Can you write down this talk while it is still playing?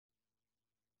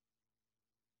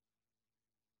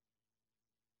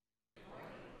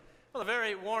Well, a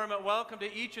very warm welcome to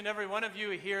each and every one of you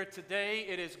here today.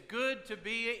 It is good to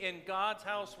be in God's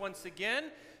house once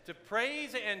again, to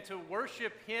praise and to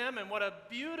worship Him. And what a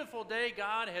beautiful day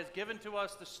God has given to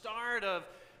us, the start of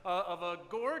a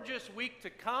gorgeous week to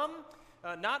come,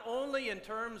 not only in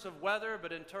terms of weather,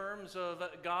 but in terms of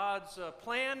God's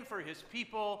plan for His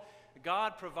people,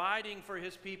 God providing for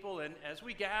His people. And as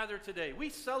we gather today, we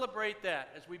celebrate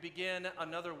that as we begin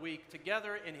another week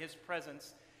together in His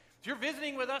presence. If you're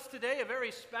visiting with us today, a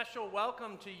very special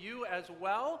welcome to you as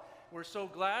well. We're so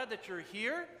glad that you're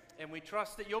here, and we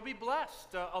trust that you'll be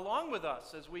blessed along with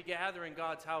us as we gather in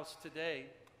God's house today.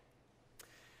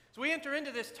 As we enter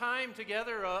into this time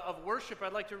together of worship,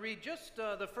 I'd like to read just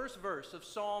the first verse of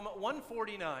Psalm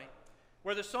 149,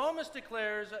 where the psalmist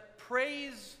declares,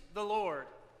 "Praise the Lord.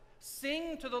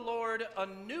 Sing to the Lord a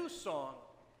new song,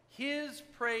 His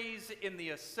praise in the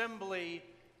assembly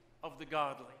of the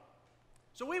godly."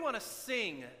 So we want to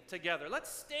sing together. Let's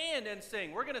stand and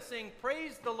sing. We're going to sing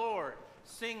Praise the Lord.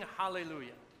 Sing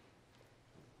Hallelujah.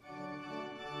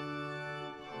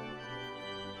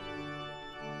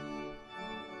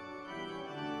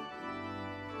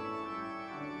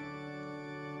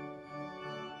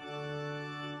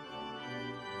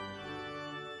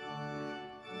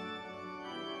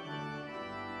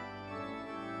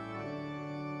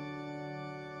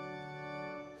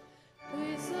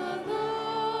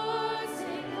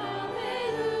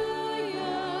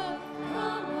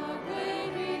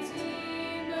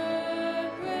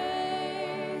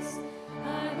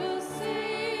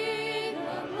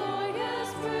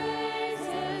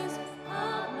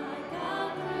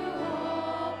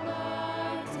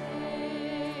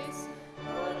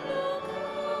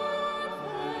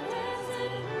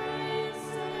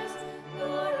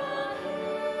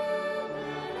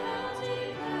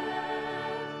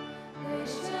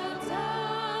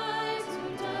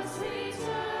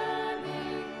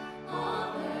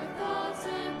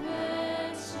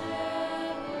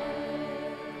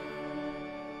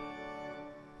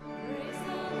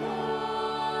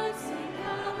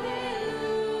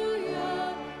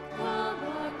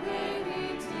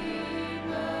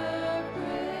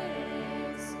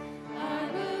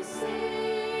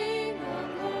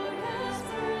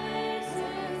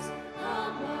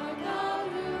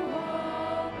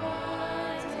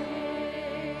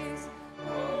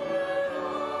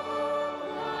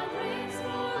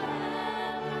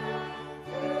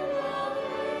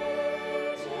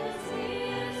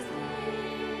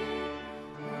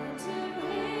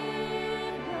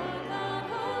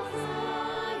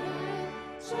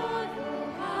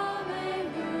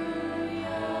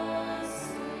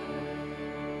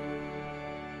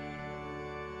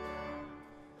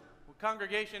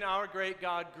 Congregation, our great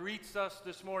God greets us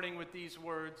this morning with these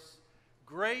words: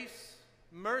 "Grace,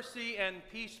 mercy, and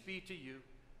peace be to you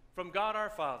from God our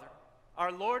Father,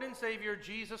 our Lord and Savior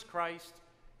Jesus Christ,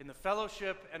 in the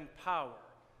fellowship and power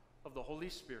of the Holy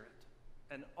Spirit."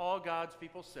 And all God's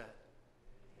people said,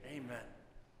 Amen.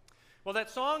 Well, that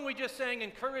song we just sang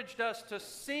encouraged us to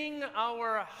sing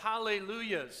our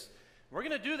hallelujahs. We're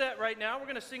going to do that right now. We're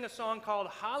going to sing a song called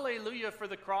Hallelujah for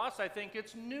the Cross. I think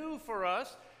it's new for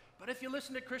us. But if you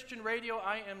listen to Christian radio,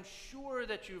 I am sure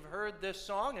that you've heard this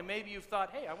song, and maybe you've thought,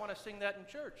 hey, I want to sing that in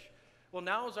church. Well,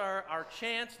 now's our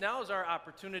chance, now's our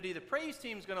opportunity. The praise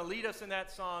team's going to lead us in that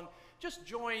song. Just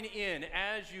join in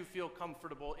as you feel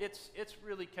comfortable. It's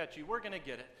really catchy. We're going to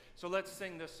get it. So let's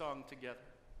sing this song together.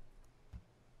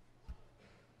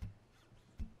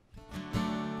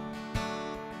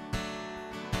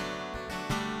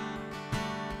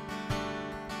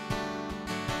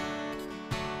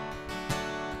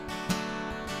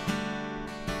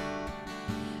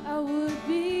 I would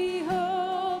be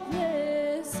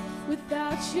hopeless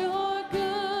without your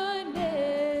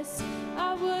goodness.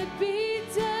 I would be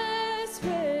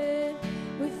desperate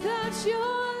without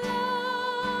your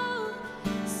love.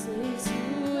 Say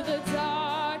to the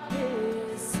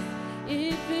darkness,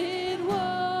 if it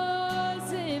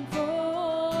wasn't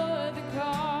for the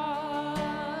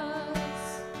cross,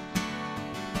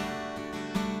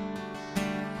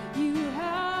 you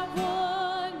have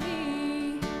won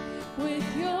me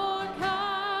with your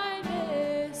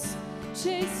kindness.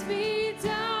 Chase me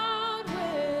down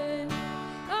when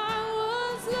I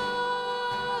was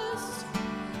lost.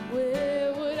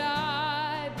 Where would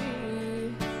I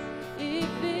be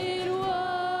if it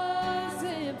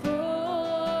wasn't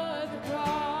for the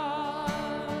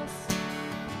cross?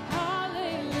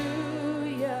 Hallelujah.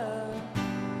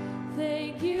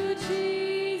 Thank you,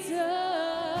 Jesus.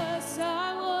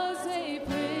 I was a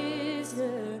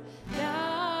prisoner,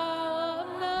 now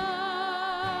I'm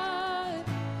not.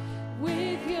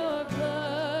 With your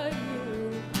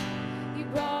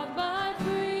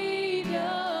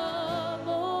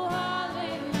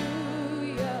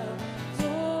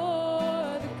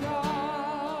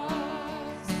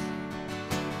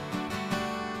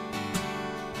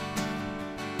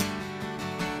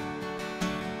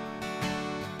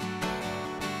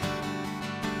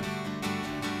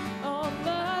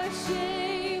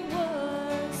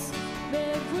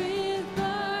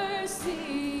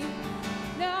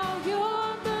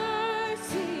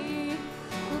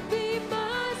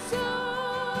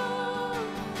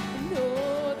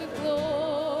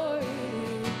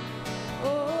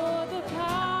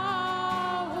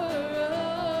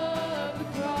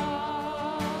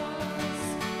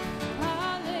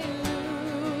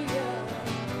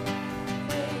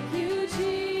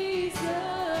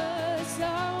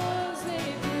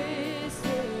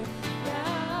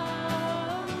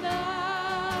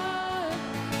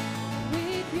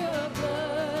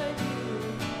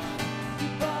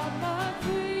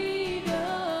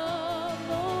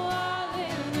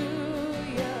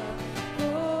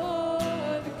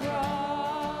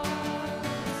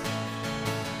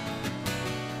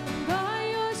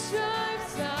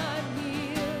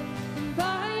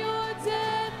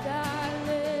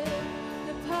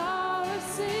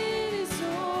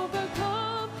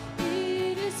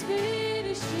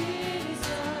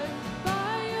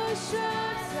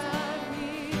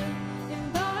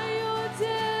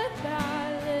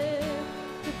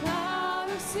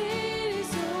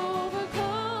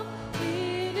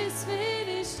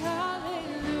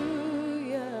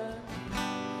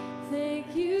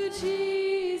you,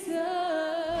 Jesus.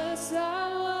 I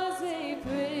was a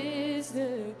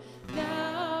prisoner.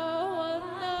 Now I'm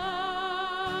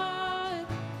not.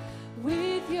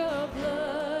 With your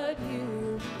blood,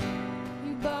 you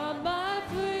bought my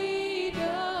freedom.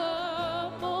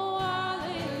 Oh,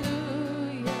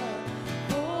 hallelujah.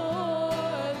 For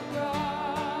the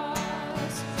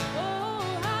cross. Oh,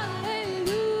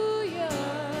 hallelujah.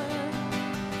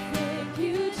 Thank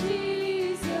you,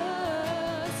 Jesus.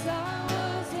 I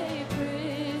was a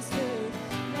prisoner.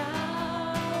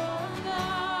 Now I'm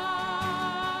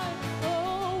not.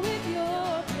 Oh, with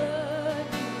your blood,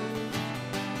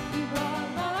 you bought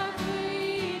my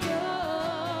freedom.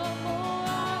 Oh,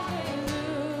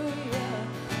 hallelujah.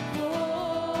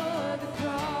 For the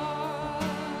cross.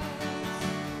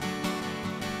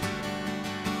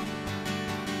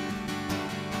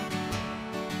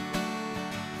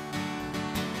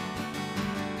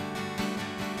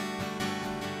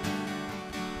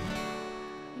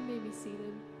 You may be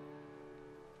seated.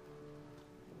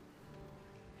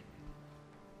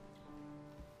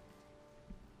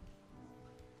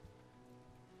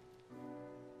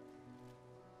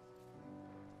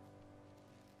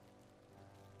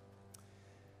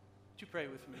 Would you pray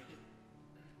with me?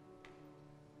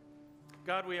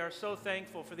 God, we are so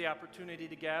thankful for the opportunity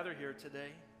to gather here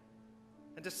today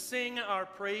and to sing our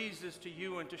praises to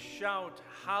you and to shout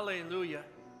hallelujah.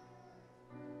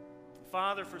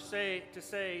 Father, to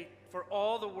say for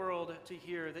all the world to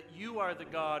hear that you are the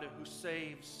God who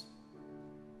saves,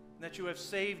 and that you have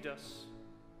saved us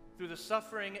through the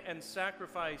suffering and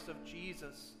sacrifice of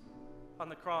Jesus on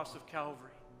the cross of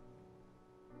Calvary.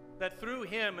 That through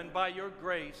him and by your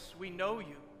grace we know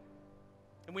you,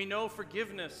 and we know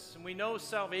forgiveness, and we know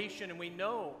salvation, and we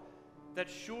know that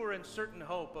sure and certain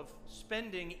hope of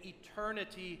spending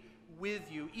eternity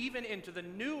with you, even into the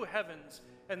new heavens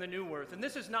and the new earth. And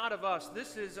this is not of us,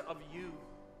 this is of you.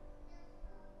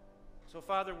 So,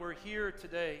 Father, we're here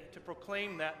today to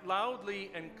proclaim that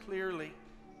loudly and clearly,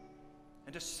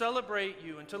 and to celebrate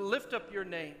you, and to lift up your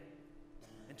name,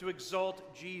 and to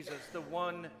exalt Jesus, the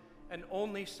one and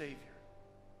only Savior.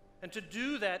 And to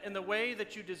do that in the way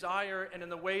that you desire and in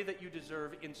the way that you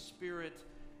deserve, in spirit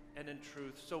and in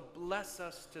truth. So bless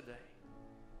us today.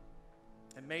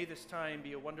 And may this time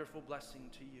be a wonderful blessing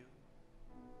to you.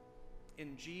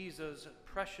 In Jesus'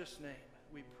 precious name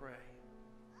we pray.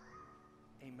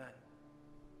 Amen.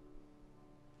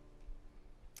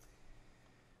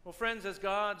 Well, friends, as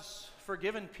God's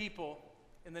forgiven people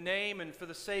in the name and for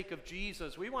the sake of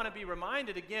Jesus, we want to be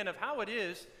reminded again of how it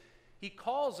is he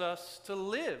calls us to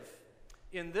live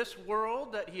in this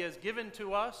world that he has given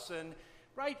to us, and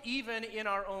right even in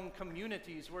our own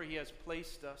communities where he has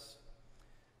placed us.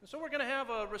 And so we're going to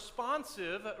have a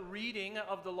responsive reading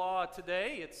of the law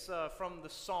today. It's from the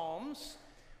Psalms,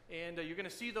 and you're going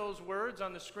to see those words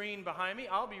on the screen behind me.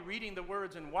 I'll be reading the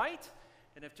words in white,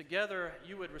 and if together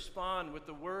you would respond with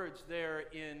the words there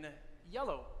in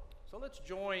yellow. So let's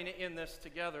join in this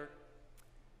together.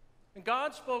 And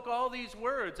God spoke all these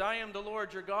words, I am the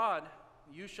Lord your God.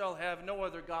 You shall have no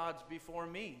other gods before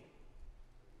me.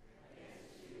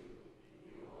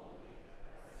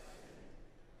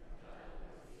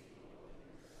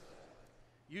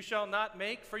 You shall not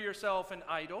make for yourself an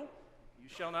idol. You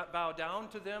shall not bow down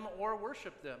to them or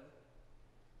worship them.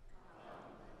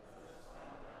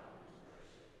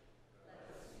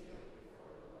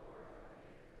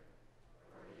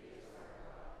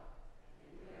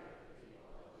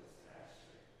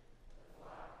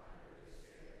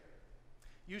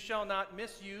 You shall not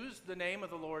misuse the name of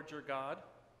the Lord your God.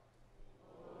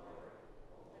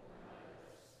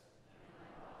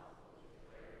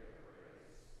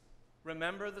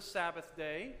 Remember the Sabbath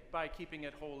day by keeping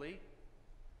it holy.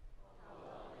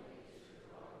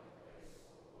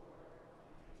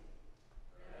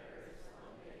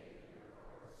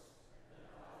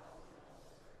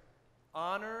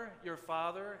 Honor your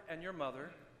father and your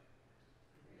mother.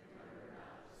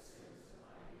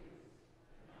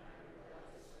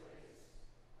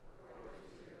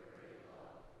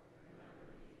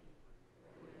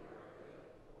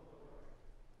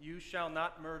 You shall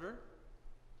not murder.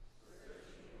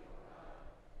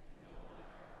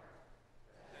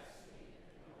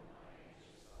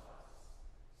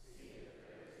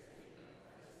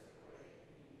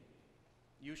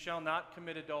 You shall not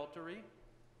commit adultery.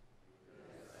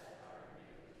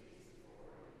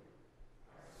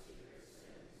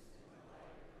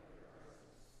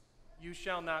 You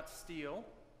shall not steal.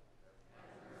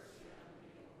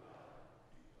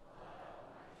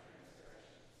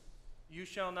 You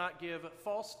shall not give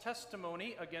false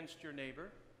testimony against your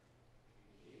neighbor.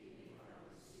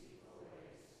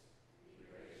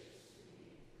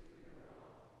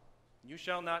 You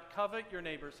shall not covet your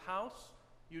neighbor's house.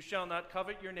 You shall not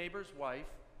covet your neighbor's wife,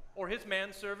 or his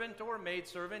manservant or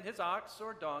maidservant, his ox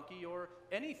or donkey, or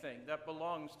anything that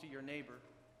belongs to your neighbor.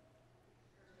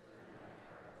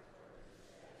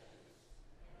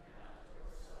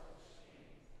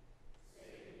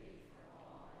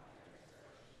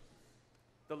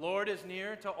 The Lord is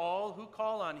near to all who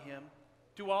call on him,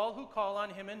 to all who call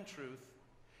on him in truth.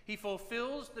 He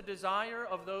fulfills the desire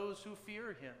of those who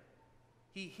fear him.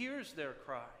 He hears their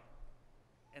cry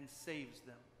and saves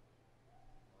them.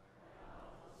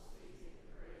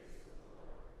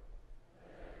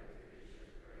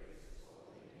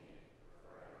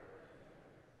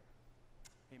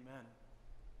 Amen.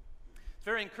 It's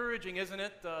very encouraging, isn't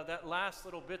it? That last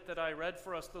little bit that I read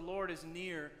for us. The Lord is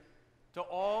near to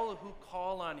all who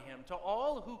call on him, to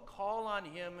all who call on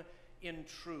him in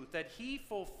truth, that he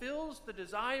fulfills the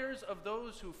desires of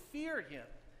those who fear him.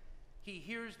 He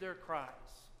hears their cries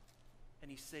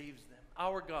and he saves them.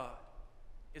 Our God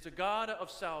is a God of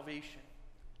salvation.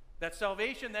 That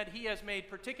salvation that he has made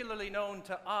particularly known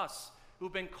to us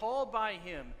who've been called by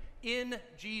him in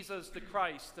Jesus the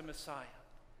Christ, the Messiah.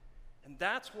 And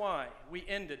that's why we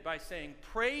ended by saying,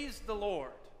 praise the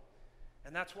Lord.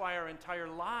 And that's why our entire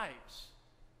lives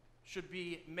should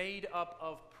be made up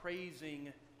of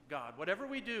praising God. Whatever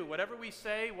we do, whatever we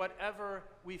say, whatever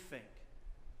we think,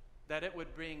 that it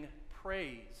would bring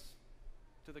praise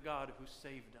to the God who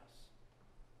saved us.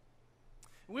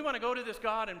 We want to go to this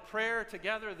God in prayer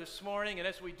together this morning, and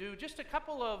as we do, just a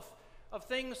couple of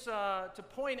things to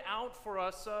point out for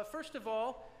us. First of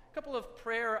all, a couple of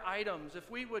prayer items.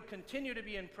 If we would continue to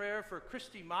be in prayer for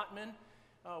Christy Mottman,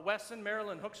 Wesson,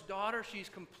 Marilyn Hook's daughter. She's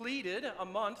completed a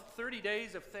month, 30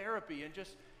 days of therapy, and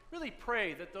just really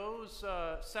pray that those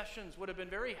sessions would have been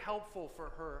very helpful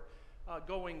for her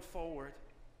going forward.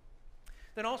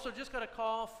 Then also just got a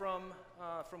call from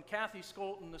Kathy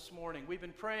Skolton this morning. We've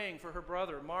been praying for her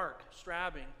brother, Mark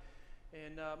Strabbing.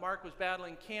 And Mark was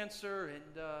battling cancer,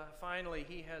 and finally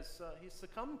he's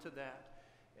succumbed to that.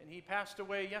 And he passed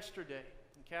away yesterday.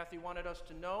 And Kathy wanted us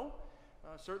to know,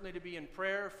 certainly to be in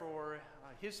prayer for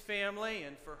his family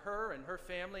and for her and her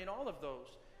family and all of those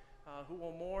who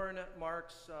will mourn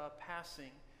Mark's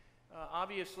passing.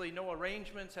 Obviously, no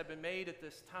arrangements have been made at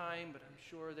this time, but I'm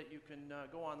sure that you can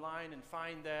go online and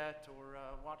find that, or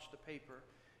watch the paper,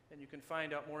 and you can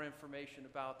find out more information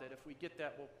about that. If we get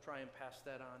that, we'll try and pass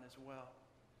that on as well.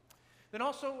 Then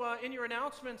also in your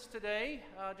announcements today,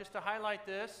 just to highlight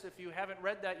this, if you haven't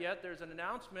read that yet, there's an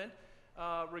announcement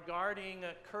regarding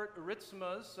Kurt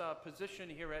Ritzma's position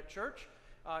here at church.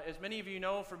 As many of you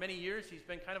know, for many years he's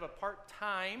been kind of a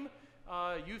part-time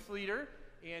youth leader,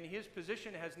 and his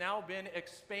position has now been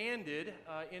expanded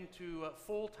into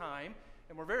full-time.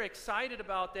 And we're very excited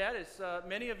about that. As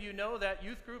many of you know, that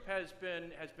youth group has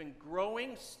been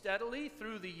growing steadily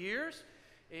through the years.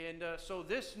 And so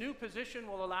this new position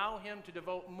will allow him to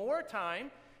devote more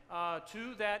time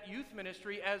to that youth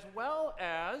ministry, as well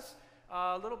as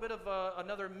a little bit of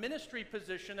another ministry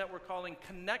position that we're calling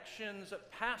Connections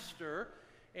Pastor.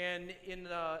 And in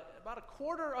about a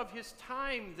quarter of his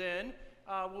time then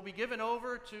will be given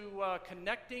over to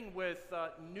connecting with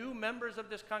new members of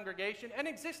this congregation and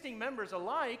existing members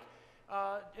alike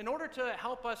in order to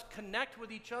help us connect with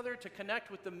each other, to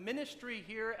connect with the ministry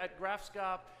here at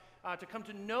Graafschap, to come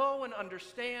to know and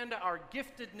understand our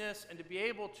giftedness and to be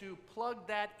able to plug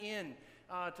that in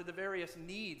to the various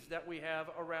needs that we have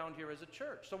around here as a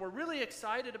church. So we're really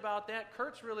excited about that.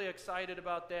 Kurt's really excited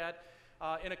about that.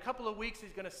 In a couple of weeks,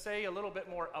 he's going to say a little bit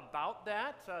more about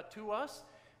that to us.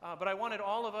 But I wanted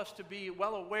all of us to be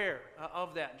well aware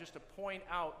of that, just to point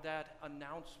out that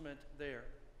announcement there.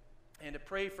 And to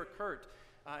pray for Kurt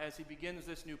as he begins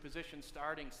this new position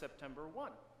starting September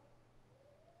 1.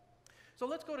 So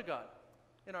let's go to God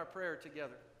in our prayer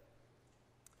together.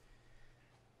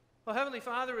 Well, Heavenly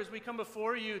Father, as we come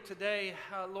before you today,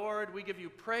 Lord, we give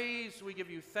you praise, we give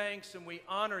you thanks, and we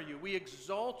honor you. We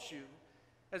exalt you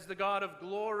as the God of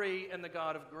glory and the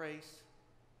God of grace.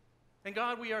 And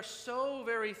God, we are so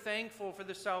very thankful for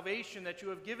the salvation that you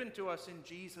have given to us in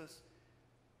Jesus.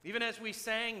 Even as we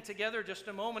sang together just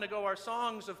a moment ago, our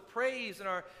songs of praise and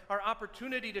our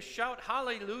opportunity to shout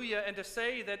hallelujah and to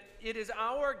say that it is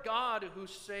our God who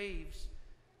saves.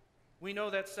 We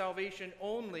know that salvation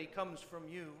only comes from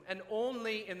you, and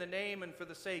only in the name and for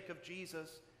the sake of Jesus.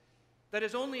 That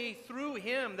is only through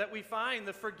him that we find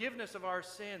the forgiveness of our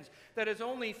sins. That is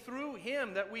only through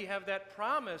him that we have that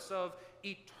promise of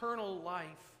eternal life.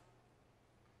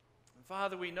 And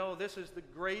Father, we know this is the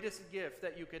greatest gift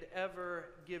that you could ever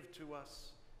give to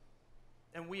us.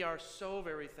 And we are so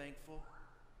very thankful.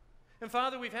 And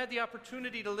Father, we've had the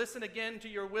opportunity to listen again to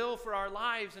your will for our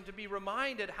lives and to be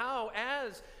reminded how,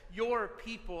 as your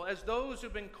people, as those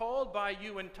who've been called by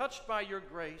you and touched by your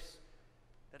grace,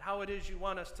 that how it is you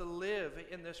want us to live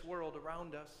in this world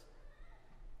around us.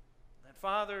 And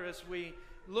Father, as we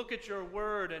look at your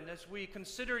word and as we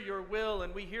consider your will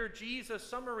and we hear Jesus'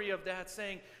 summary of that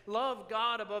saying, love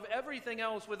God above everything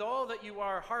else with all that you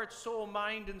are, heart, soul,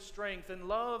 mind, and strength, and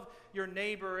love your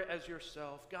neighbor as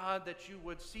yourself. God, that you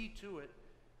would see to it,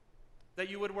 that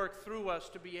you would work through us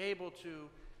to be able to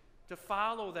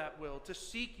follow that will, to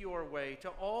seek your way, to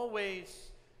always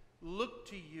look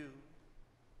to you.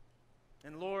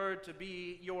 And Lord, to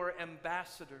be your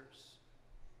ambassadors,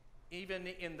 even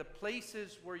in the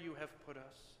places where you have put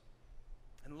us.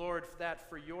 And Lord,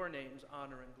 for your name's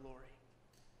honor and glory.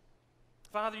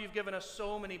 Father, you've given us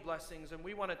so many blessings, and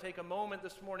we want to take a moment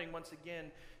this morning once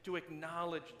again to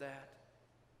acknowledge that.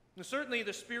 And certainly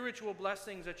the spiritual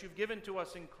blessings that you've given to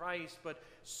us in Christ, but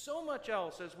so much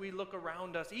else as we look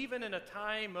around us, even in a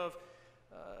time of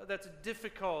that's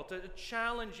difficult,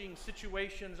 challenging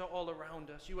situations all around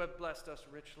us. You have blessed us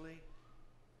richly.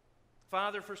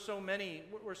 Father, for so many,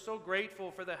 we're so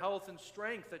grateful for the health and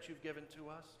strength that you've given to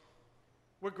us.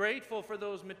 We're grateful for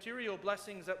those material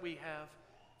blessings that we have,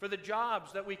 for the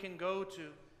jobs that we can go to,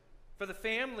 for the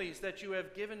families that you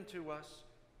have given to us,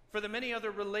 for the many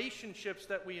other relationships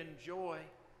that we enjoy,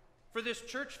 for this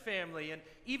church family, and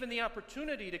even the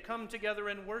opportunity to come together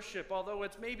and worship, although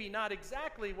it's maybe not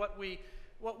exactly what we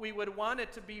would want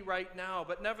it to be right now,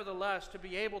 but nevertheless to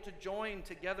be able to join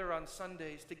together on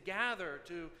Sundays, to gather,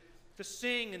 to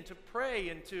sing and to pray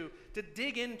and to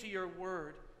dig into your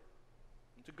word,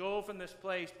 to go from this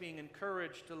place being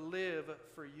encouraged to live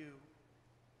for you.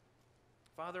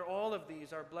 Father, all of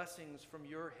these are blessings from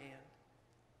your hand.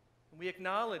 And we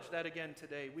acknowledge that again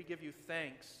today. We give you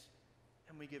thanks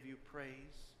and we give you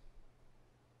praise.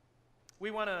 We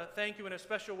want to thank you in a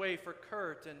special way for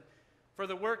Kurt and for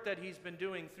the work that he's been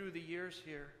doing through the years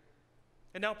here.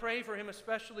 And now pray for him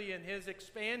especially in his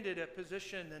expanded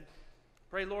position, and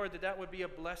pray, Lord, that would be a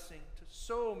blessing to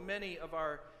so many of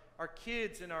our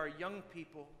kids and our young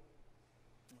people.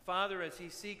 Father, as he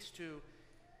seeks to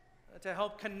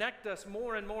help connect us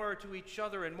more and more to each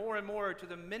other and more to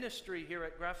the ministry here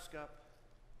at Graafschap,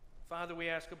 Father, we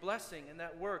ask a blessing in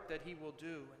that work that he will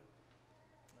do,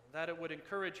 and that it would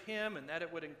encourage him and that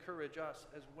it would encourage us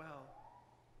as well.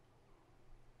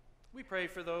 We pray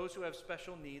for those who have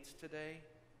special needs today.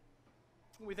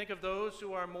 We think of those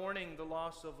who are mourning the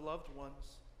loss of loved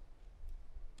ones.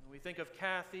 We think of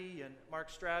Kathy and Mark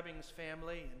Strabbing's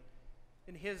family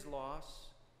and his loss.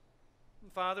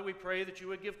 And Father, we pray that you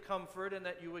would give comfort and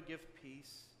that you would give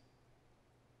peace.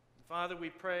 And Father, we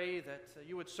pray that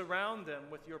you would surround them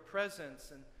with your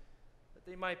presence and that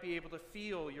they might be able to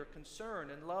feel your concern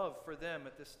and love for them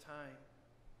at this time.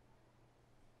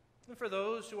 And for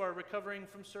those who are recovering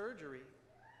from surgery,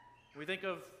 we think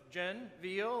of Jen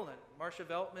Veal and Marcia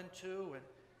Veltman too, and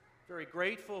very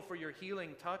grateful for your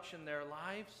healing touch in their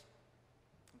lives.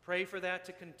 And pray for that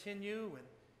to continue, and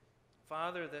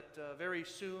Father, that very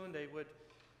soon they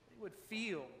would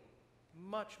feel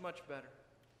much, much better,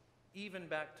 even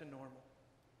back to normal.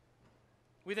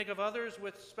 We think of others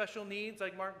with special needs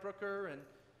like Mark Brooker and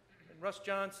Russ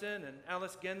Johnson and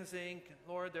Alice Genzink.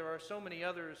 Lord, there are so many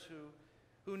others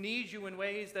who need you in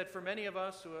ways that for many of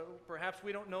us, who perhaps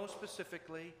we don't know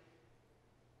specifically.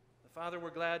 Father, we're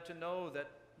glad to know that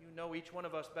you know each one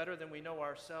of us better than we know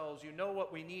ourselves. You know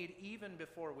what we need even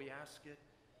before we ask it.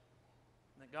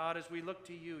 And that God, as we look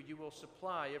to you, you will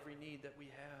supply every need that we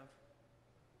have.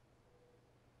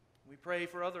 We pray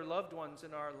for other loved ones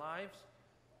in our lives.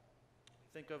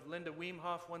 Think of Linda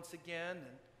Weemhoff once again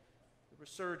and the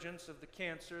resurgence of the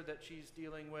cancer that she's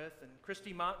dealing with, and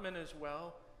Christy Mottman as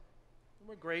well.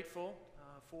 We're grateful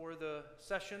for the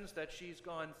sessions that she's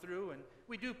gone through, and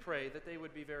we do pray that they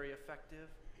would be very effective.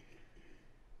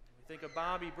 We think of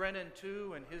Bobby Brennan,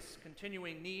 too, and his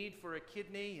continuing need for a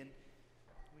kidney, and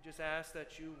we just ask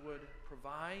that you would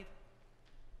provide.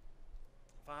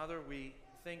 Father, we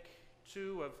think,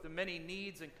 too, of the many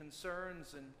needs and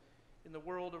concerns in the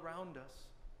world around us.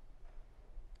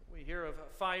 We hear of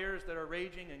fires that are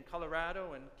raging in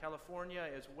Colorado and California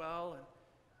as well, and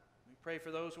we pray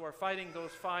for those who are fighting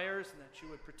those fires and that you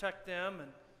would protect them and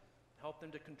help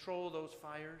them to control those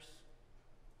fires.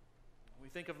 We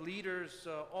think of leaders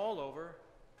all over,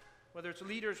 whether it's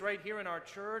leaders right here in our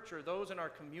church or those in our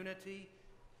community,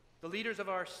 the leaders of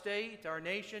our state, our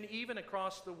nation, even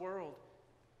across the world,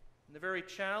 and the very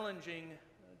challenging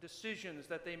decisions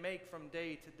that they make from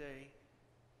day to day.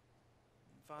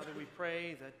 And Father, we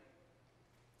pray that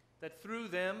that through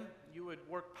them you would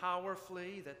work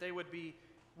powerfully, that they would be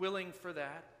willing for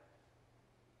that.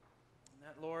 And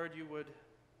that, Lord, you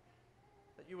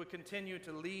would continue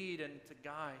to lead and to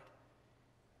guide.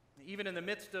 Even in the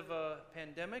midst of a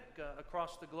pandemic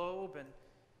across the globe, and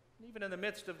even in the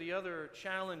midst of the other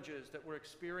challenges that we're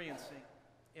experiencing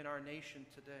in our nation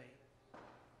today.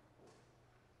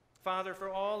 Father, for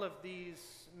all of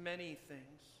these many things,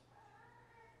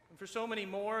 and for so many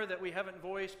more that we haven't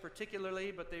voiced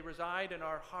particularly, but they reside in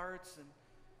our hearts, and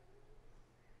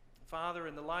Father,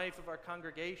 in the life of our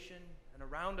congregation and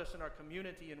around us in our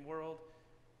community and world,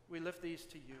 we lift these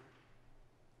to you.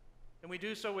 And we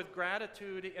do so with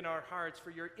gratitude in our hearts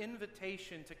for your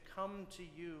invitation to come to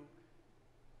you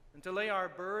and to lay our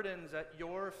burdens at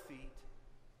your feet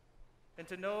and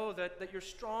to know that you're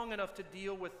strong enough to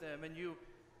deal with them, and you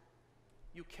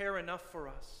care enough for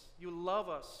us. You love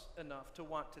us enough to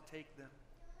want to take them.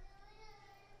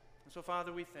 And so,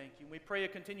 Father, we thank you. We pray a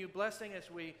continued blessing as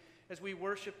we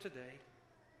worship today.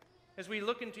 As we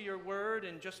look into your word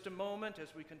in just a moment,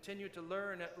 as we continue to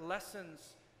learn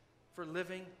lessons for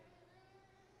living,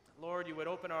 Lord, you would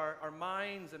open our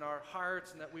minds and our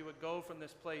hearts, and that we would go from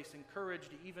this place encouraged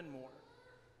even more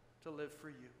to live for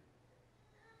you.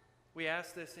 We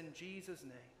ask this in Jesus'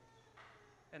 name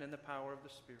and in the power of the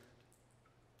Spirit.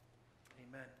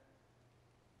 Amen.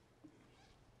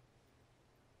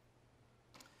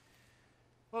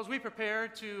 Well, as we prepare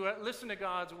to listen to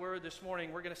God's word this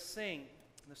morning, we're going to sing.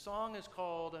 The song is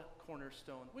called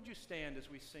Cornerstone. Would you stand as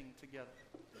we sing together?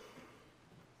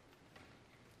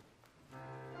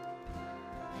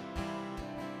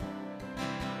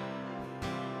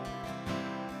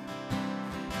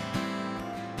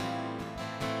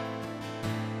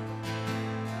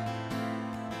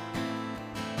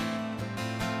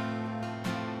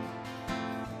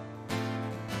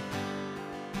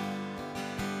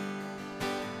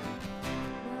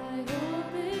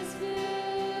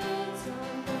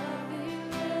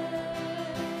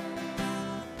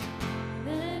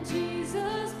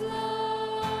 Jesus'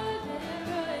 blood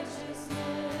never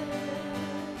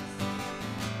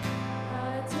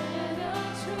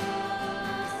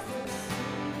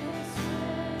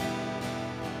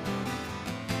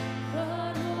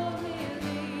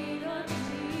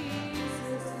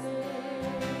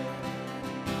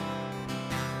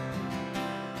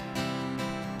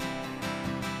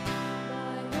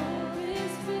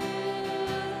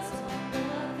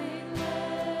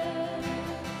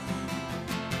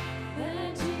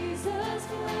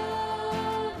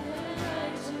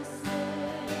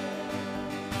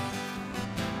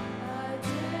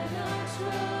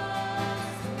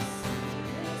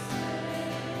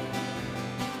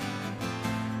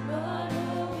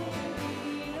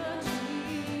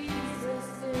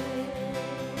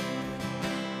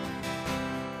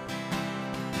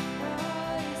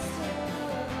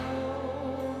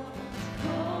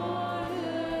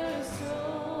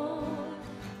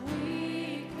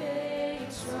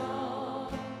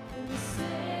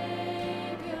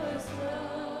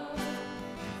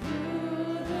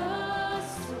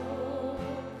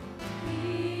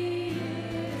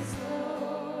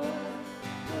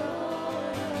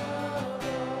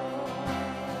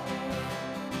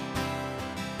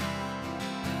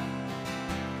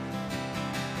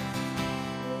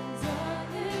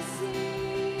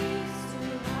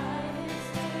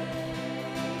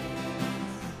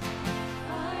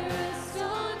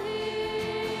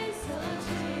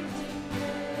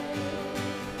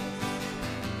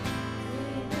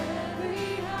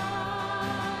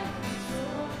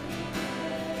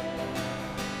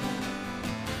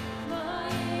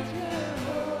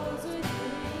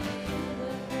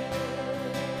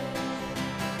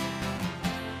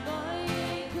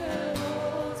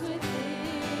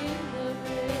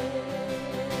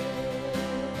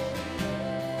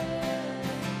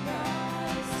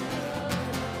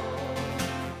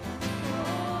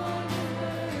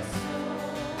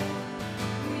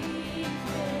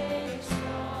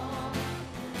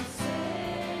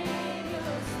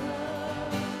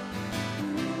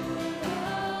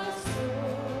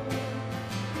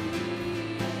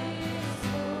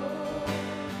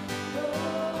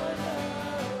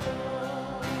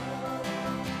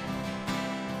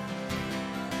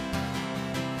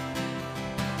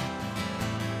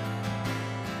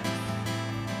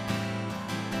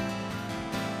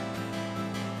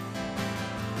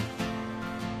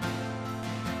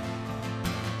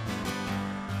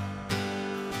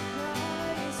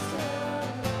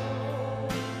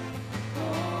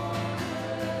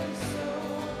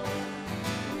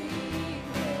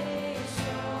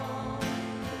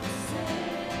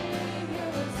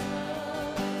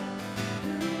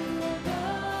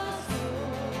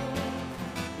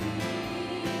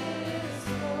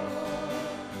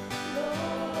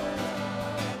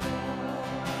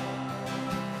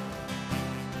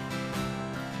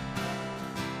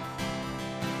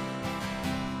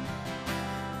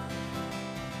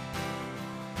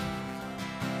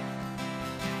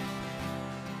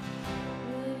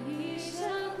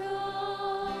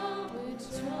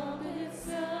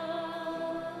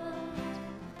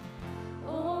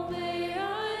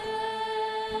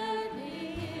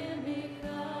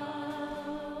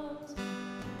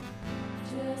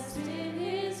in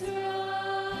his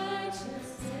righteousness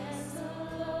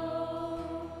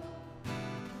alone.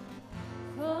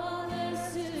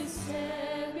 Faultless to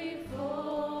stand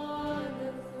before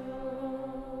the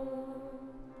throne.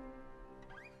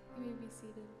 You may be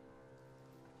seated.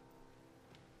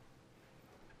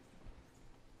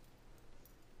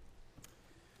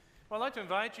 Well, I'd like to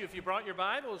invite you, if you brought your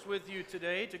Bibles with you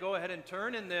today, to go ahead and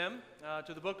turn in them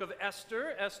to the book of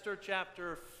Esther. Esther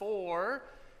chapter 4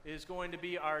 is going to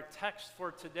be our text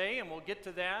for today, and we'll get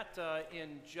to that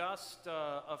in just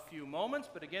a few moments.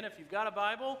 But again, if you've got a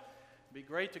Bible, it'd be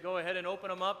great to go ahead and open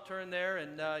them up, turn there,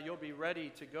 and you'll be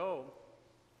ready to go.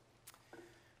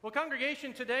 Well,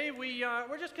 congregation, today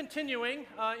we're just continuing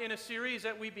in a series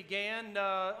that we began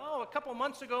a couple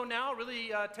months ago now. It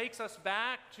really takes us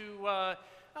back to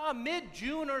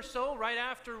mid-June or so, right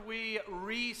after we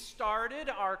restarted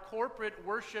our corporate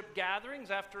worship gatherings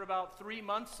after about 3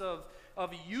 months of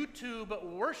YouTube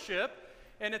worship.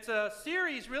 And it's a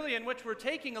series really in which we're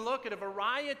taking a look at a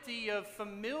variety of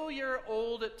familiar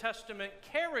Old Testament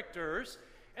characters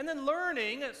and then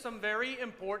learning some very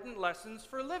important lessons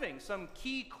for living, some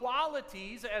key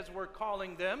qualities, as we're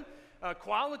calling them,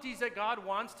 qualities that God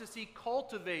wants to see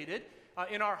cultivated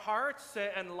in our hearts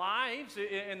and lives,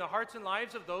 in the hearts and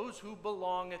lives of those who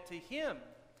belong to Him.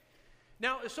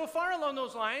 Now, so far along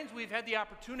those lines, we've had the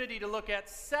opportunity to look at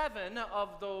 7 of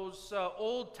those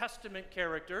Old Testament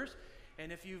characters.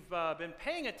 And if you've been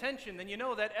paying attention, then you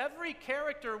know that every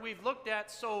character we've looked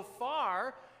at so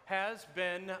far has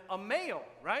been a male,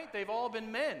 right? They've all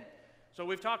been men. So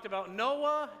we've talked about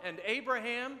Noah and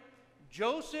Abraham,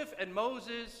 Joseph and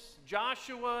Moses,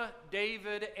 Joshua,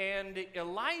 David, and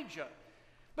Elijah.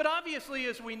 But obviously,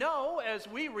 as we know, as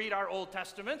we read our Old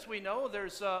Testaments, we know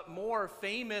there's more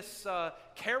famous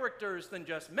characters than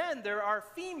just men. There are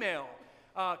female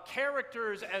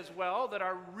characters as well that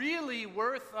are really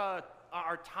worth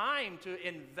our time to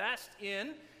invest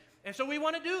in. And so we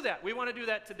want to do that. We want to do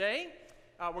that today.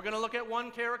 We're going to look at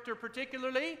one character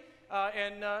particularly.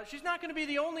 And she's not going to be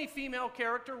the only female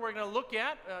character we're going to look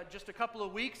at. Just a couple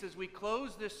of weeks as we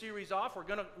close this series off, we're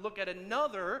going to look at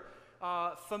another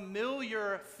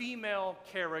familiar female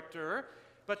character.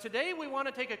 But today we want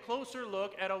to take a closer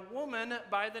look at a woman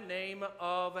by the name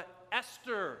of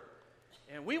Esther.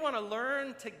 And we want to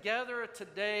learn together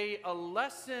today a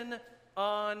lesson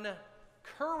on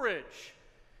courage.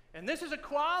 And this is a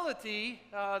quality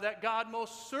that God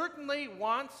most certainly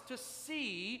wants to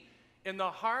see in the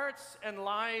hearts and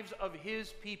lives of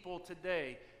His people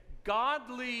today.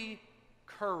 Godly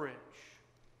courage.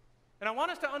 And I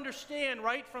want us to understand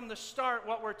right from the start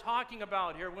what we're talking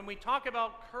about here. When we talk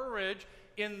about courage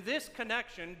in this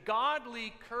connection,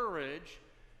 godly courage,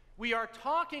 we are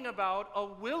talking about a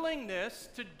willingness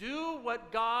to do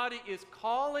what God is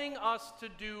calling us to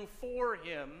do for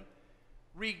Him,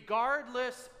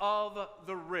 regardless of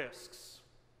the risks.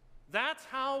 That's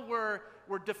how we're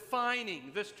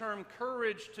defining this term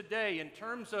courage today in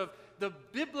terms of the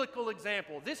biblical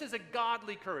example. This is a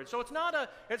godly courage. So it's not a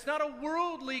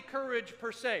worldly courage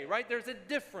per se, right? There's a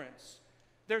difference.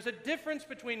 There's a difference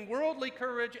between worldly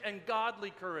courage and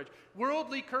godly courage.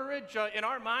 Worldly courage in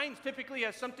our minds typically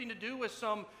has something to do with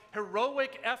some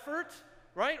heroic effort,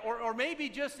 right? Or maybe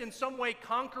just in some way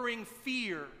conquering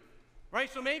fear, right?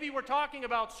 So maybe we're talking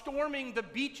about storming the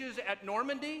beaches at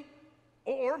Normandy.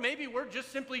 Or maybe we're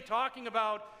just simply talking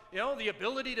about, the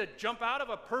ability to jump out of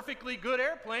a perfectly good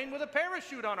airplane with a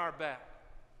parachute on our back.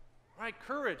 Right?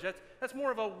 Courage. That's more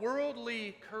of a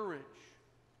worldly courage.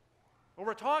 But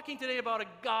we're talking today about a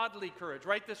godly courage,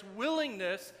 right? This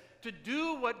willingness to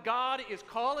do what God is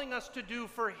calling us to do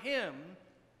for Him,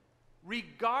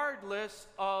 regardless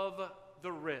of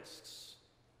the risks.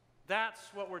 That's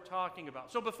what we're talking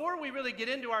about. So before we really get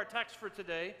into our text for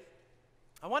today,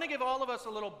 I want to give all of us a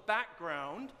little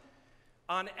background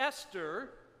on Esther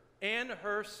and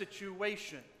her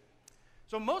situation.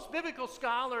 So most biblical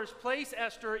scholars place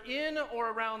Esther in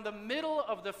or around the middle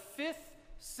of the 5th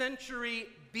century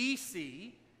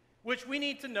BC, which we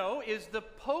need to know is the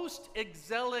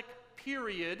post-exilic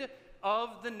period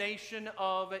of the nation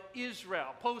of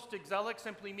Israel. Post-exilic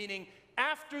simply meaning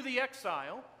after the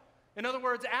exile. In other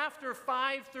words, after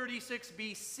 536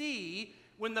 BC,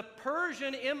 when the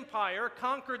Persian Empire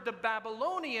conquered the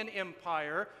Babylonian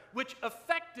Empire, which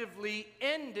effectively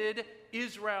ended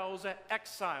Israel's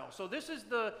exile. So this is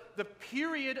the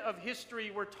period of history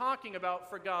we're talking about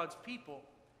for God's people.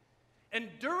 And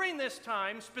during this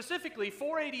time, specifically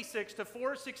 486 to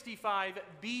 465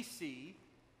 BC,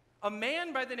 a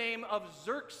man by the name of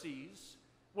Xerxes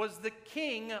was the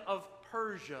king of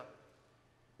Persia.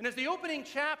 And as the opening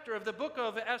chapter of the book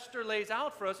of Esther lays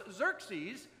out for us,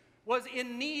 Xerxes was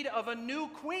in need of a new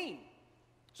queen.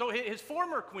 So his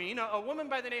former queen, a woman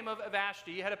by the name of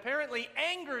Vashti, had apparently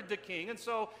angered the king, and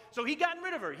so he got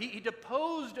rid of her. He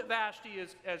deposed Vashti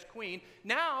as queen.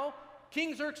 Now,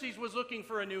 King Xerxes was looking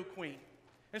for a new queen.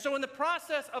 And so in the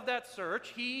process of that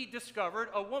search, he discovered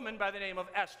a woman by the name of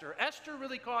Esther. Esther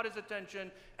really caught his attention.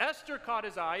 Esther caught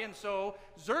his eye, and so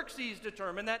Xerxes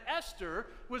determined that Esther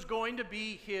was going to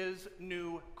be his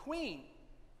new queen.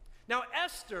 Now,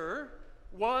 Esther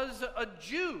was a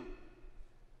Jew.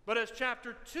 But as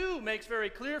chapter 2 makes very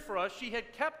clear for us, she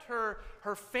had kept her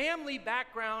family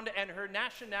background and her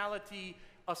nationality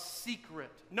a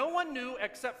secret. No one knew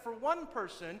except for one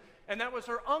person, and that was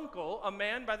her uncle, a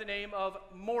man by the name of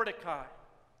Mordecai.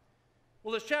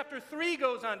 Well, as chapter 3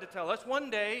 goes on to tell us,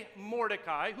 one day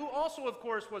Mordecai, who also of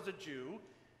course was a Jew,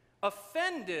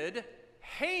 offended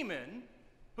Haman,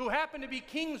 who happened to be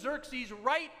King Xerxes'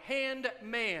 right-hand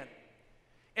man.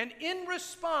 And in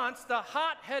response, the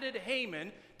hot-headed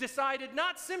Haman decided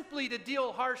not simply to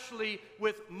deal harshly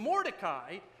with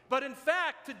Mordecai, but in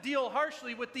fact to deal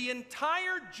harshly with the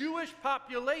entire Jewish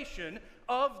population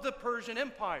of the Persian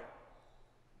Empire.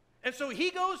 And so he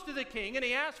goes to the king and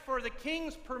he asks for the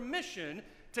king's permission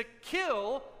to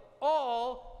kill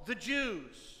all the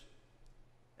Jews.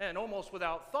 And almost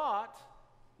without thought,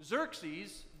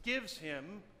 Xerxes gives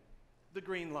him the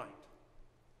green light.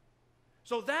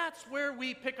 So that's where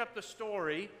we pick up the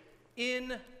story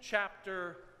in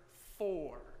chapter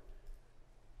 4.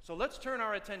 So let's turn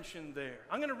our attention there.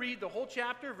 I'm going to read the whole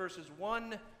chapter, verses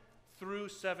 1 through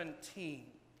 17.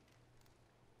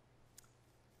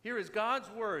 Here is God's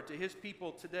word to his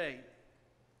people today.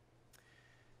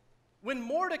 When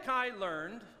Mordecai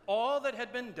learned all that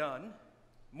had been done,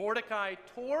 Mordecai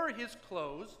tore his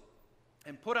clothes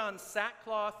and put on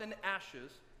sackcloth and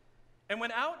ashes, and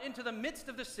went out into the midst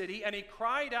of the city, and he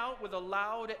cried out with a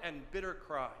loud and bitter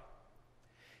cry.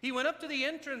 He went up to the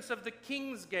entrance of the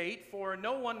king's gate, for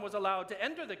no one was allowed to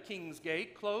enter the king's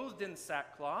gate clothed in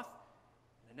sackcloth.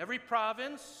 In every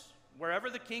province, wherever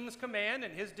the king's command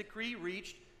and his decree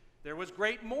reached, there was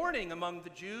great mourning among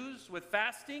the Jews, with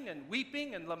fasting and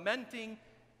weeping and lamenting,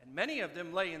 and many of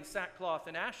them lay in sackcloth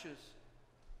and ashes.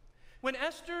 When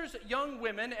Esther's young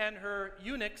women and her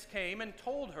eunuchs came and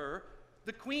told her,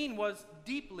 the queen was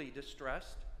deeply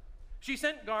distressed. She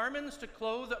sent garments to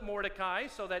clothe Mordecai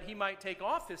so that he might take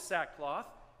off his sackcloth,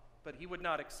 but he would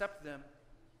not accept them.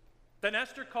 Then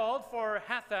Esther called for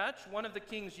Hathach, one of the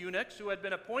king's eunuchs who had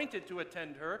been appointed to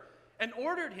attend her, and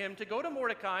ordered him to go to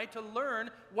Mordecai to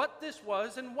learn what this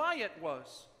was and why it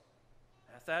was.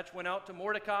 Hathach went out to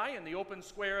Mordecai in the open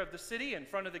square of the city in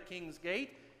front of the king's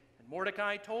gate, and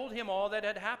Mordecai told him all that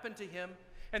had happened to him,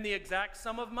 and the exact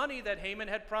sum of money that Haman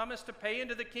had promised to pay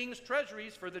into the king's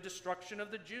treasuries for the destruction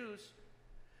of the Jews.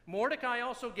 Mordecai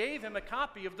also gave him a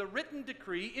copy of the written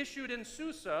decree issued in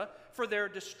Susa for their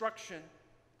destruction,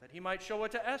 that he might show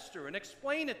it to Esther and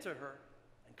explain it to her,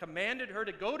 and commanded her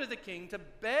to go to the king to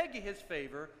beg his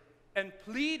favor and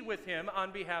plead with him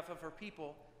on behalf of her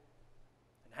people.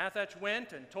 And Hathach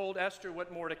went and told Esther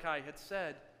what Mordecai had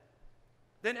said.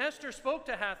 Then Esther spoke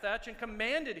to Hathach and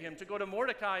commanded him to go to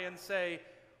Mordecai and say,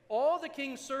 all the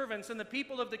king's servants and the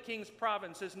people of the king's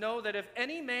provinces know that if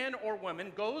any man or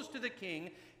woman goes to the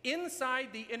king inside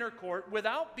the inner court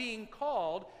without being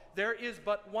called, there is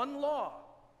but one law: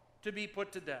 to be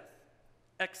put to death,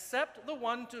 except the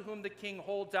one to whom the king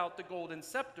holds out the golden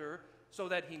scepter so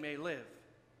that he may live.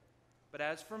 But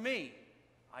as for me,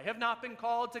 I have not been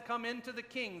called to come into the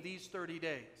king these 30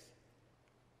 days.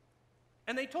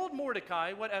 And they told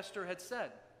Mordecai what Esther had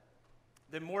said.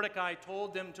 Then Mordecai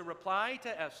told them to reply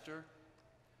to Esther,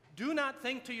 do not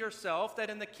think to yourself that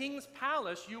in the king's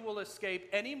palace you will escape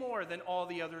any more than all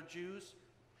the other Jews.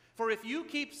 For if you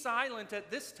keep silent at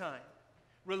this time,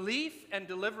 relief and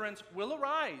deliverance will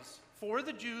arise for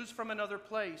the Jews from another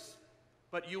place,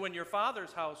 but you and your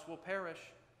father's house will perish.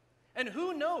 And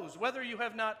who knows whether you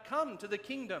have not come to the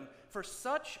kingdom for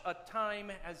such a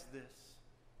time as this?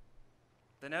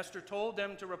 Then Esther told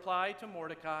them to reply to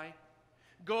Mordecai,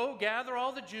 go gather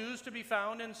all the Jews to be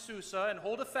found in Susa and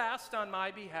hold a fast on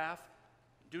my behalf.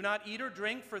 Do not eat or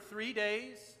drink for 3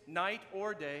 days, night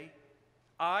or day.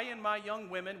 I and my young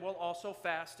women will also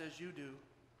fast as you do.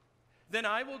 Then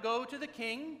I will go to the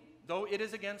king, though it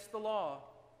is against the law.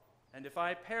 And if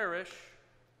I perish,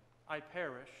 I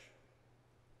perish.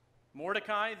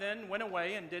 Mordecai then went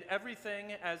away and did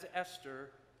everything as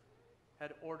Esther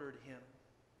had ordered him.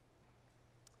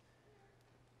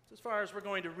 As far as we're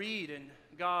going to read in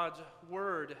God's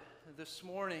word this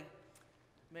morning,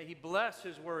 may he bless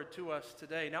his word to us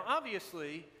today. Now,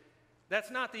 obviously, that's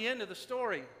not the end of the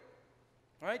story.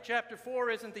 All right, chapter 4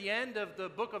 isn't the end of the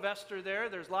book of Esther there.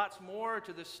 There's lots more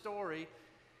to this story.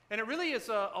 And it really is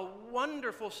a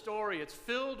wonderful story. It's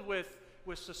filled with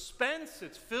suspense.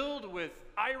 It's filled with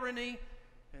irony.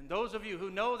 And those of you who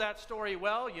know that story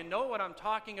well, you know what I'm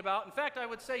talking about. In fact, I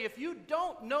would say if you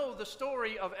don't know the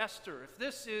story of Esther, if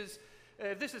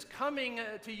this is coming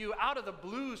to you out of the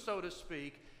blue, so to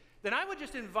speak, then I would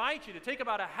just invite you to take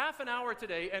about a half an hour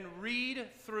today and read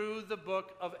through the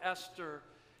book of Esther.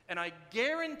 And I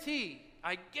guarantee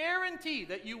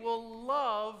that you will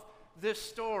love this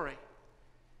story.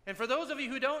 And for those of you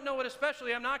who don't know it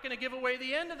especially, I'm not going to give away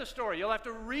the end of the story. You'll have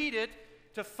to read it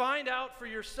to find out for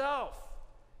yourself.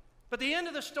 But the end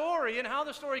of the story and how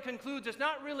the story concludes is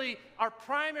not really our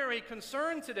primary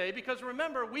concern today, because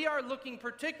remember, we are looking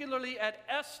particularly at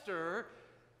Esther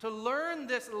to learn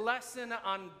this lesson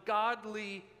on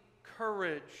godly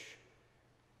courage.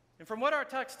 And from what our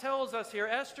text tells us here,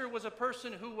 Esther was a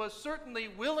person who was certainly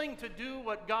willing to do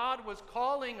what God was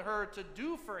calling her to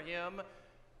do for him,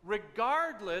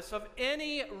 regardless of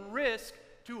any risk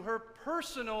to her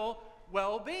personal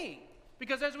well-being.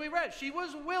 Because as we read, she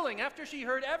was willing, after she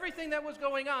heard everything that was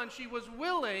going on, she was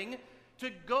willing to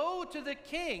go to the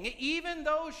king, even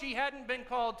though she hadn't been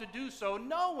called to do so,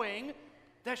 knowing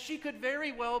that she could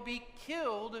very well be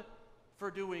killed for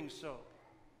doing so.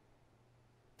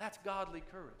 That's godly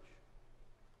courage.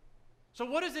 So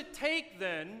what does it take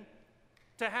then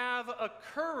to have a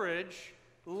courage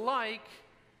like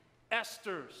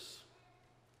Esther's?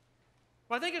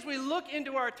 Well, I think as we look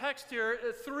into our text here,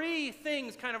 three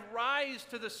things kind of rise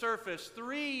to the surface,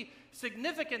 three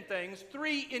significant things,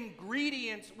 three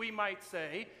ingredients, we might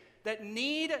say, that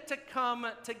need to come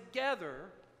together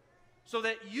so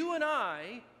that you and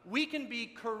I, we can be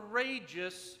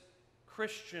courageous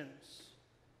Christians.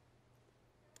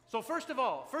 So first of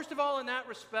all, in that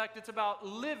respect, it's about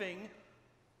living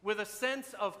with a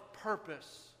sense of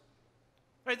purpose.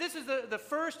 Right, this is the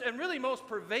first and really most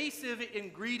pervasive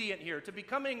ingredient here to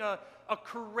becoming a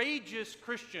courageous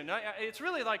Christian. It's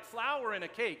really like flour in a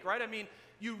cake, right? I mean,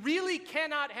 you really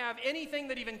cannot have anything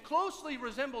that even closely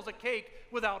resembles a cake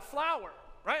without flour,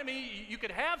 right? I mean, you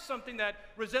could have something that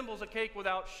resembles a cake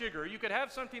without sugar. You could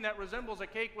have something that resembles a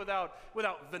cake without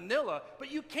vanilla,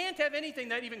 but you can't have anything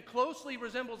that even closely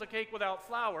resembles a cake without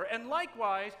flour. And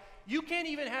likewise, you can't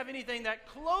even have anything that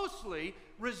closely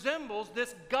resembles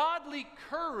this godly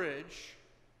courage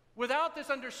without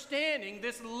this understanding,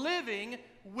 this living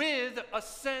with a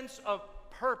sense of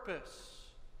purpose.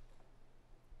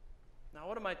 Now,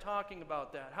 what am I talking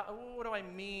about that? What do I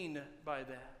mean by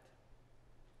that?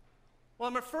 Well,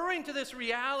 I'm referring to this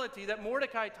reality that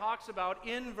Mordecai talks about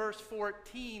in verse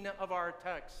 14 of our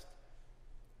text.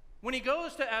 When he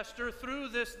goes to Esther through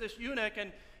this eunuch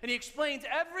and he explains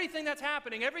everything that's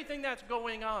happening, everything that's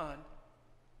going on.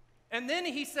 And then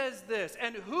he says this,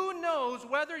 "And who knows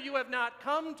whether you have not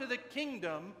come to the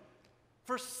kingdom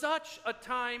for such a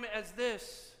time as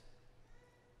this?"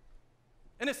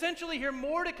 And essentially here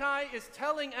Mordecai is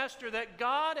telling Esther that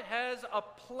God has a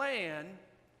plan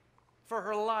for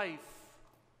her life.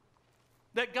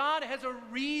 That God has a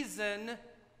reason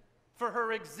for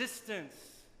her existence.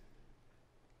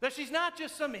 That she's not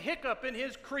just some hiccup in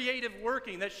his creative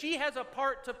working, that she has a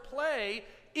part to play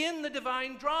in the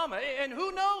divine drama. And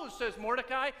who knows, says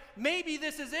Mordecai, maybe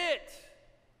this is it.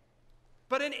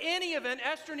 But in any event,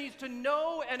 Esther needs to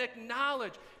know and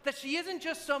acknowledge that she isn't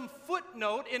just some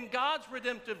footnote in God's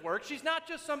redemptive work. She's not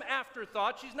just some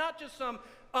afterthought. She's not just some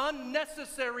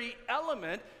unnecessary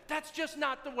element. That's just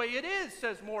not the way it is,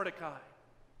 says Mordecai.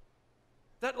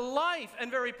 That life, and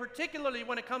very particularly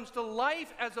when it comes to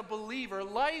life as a believer,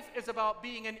 life is about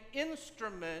being an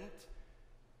instrument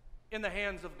in the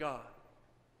hands of God.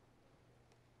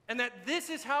 And that this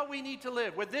is how we need to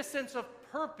live, with this sense of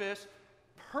purpose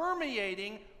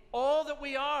permeating all that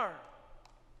we are.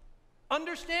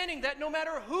 Understanding that no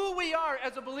matter who we are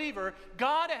as a believer,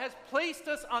 God has placed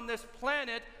us on this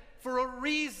planet for a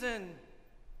reason,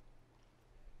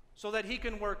 so that he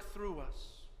can work through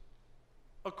us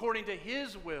according to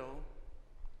his will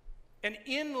and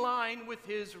in line with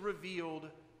his revealed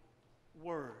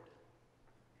word.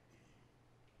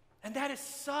 And that is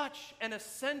such an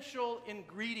essential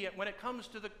ingredient when it comes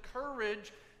to the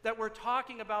courage that we're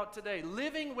talking about today.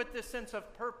 Living with this sense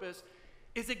of purpose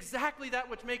is exactly that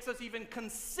which makes us even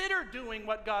consider doing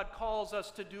what God calls us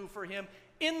to do for him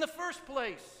in the first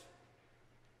place.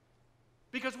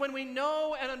 Because when we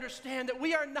know and understand that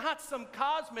we are not some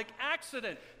cosmic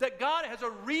accident, that God has a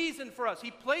reason for us,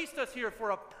 He placed us here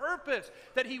for a purpose,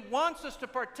 that He wants us to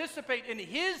participate in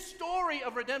His story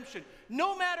of redemption,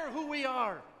 no matter who we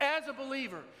are as a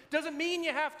believer. Doesn't mean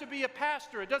you have to be a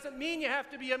pastor. It doesn't mean you have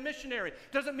to be a missionary.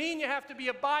 Doesn't mean you have to be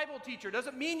a Bible teacher.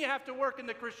 Doesn't mean you have to work in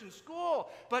the Christian school.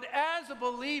 But as a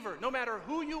believer, no matter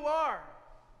who you are,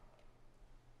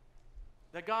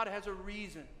 that God has a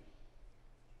reason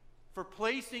for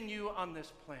placing you on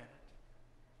this planet.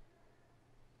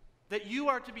 That you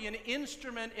are to be an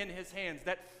instrument in His hands,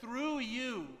 that through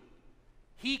you,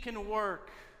 He can work,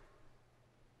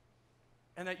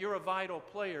 and that you're a vital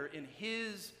player in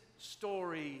His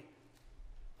story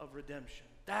of redemption.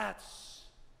 That's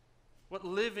what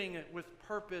living with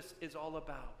purpose is all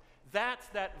about. That's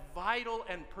that vital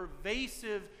and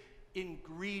pervasive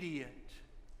ingredient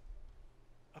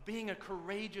of being a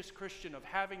courageous Christian, of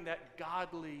having that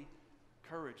godly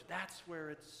courage. That's where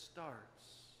it starts.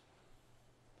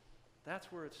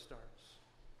 That's where it starts.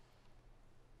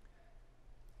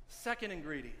 Second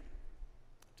ingredient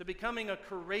to becoming a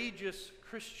courageous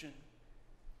Christian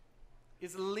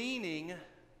is leaning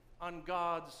on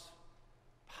God's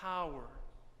power.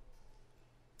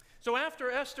 So after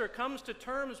Esther comes to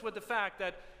terms with the fact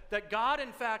that God,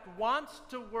 in fact, wants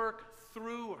to work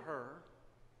through her,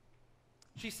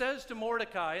 she says to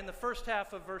Mordecai in the first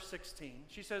half of verse 16,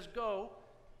 she says, "Go,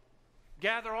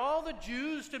 gather all the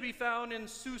Jews to be found in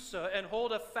Susa and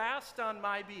hold a fast on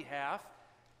my behalf.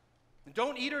 And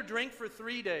don't eat or drink for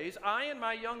 3 days. I and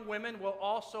my young women will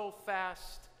also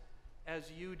fast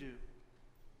as you do."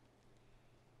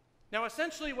 Now,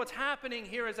 essentially what's happening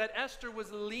here is that Esther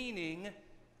was leaning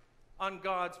on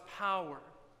God's power.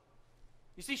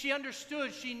 You see, she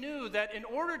understood, she knew that in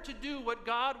order to do what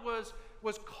God was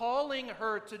calling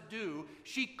her to do,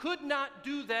 she could not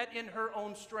do that in her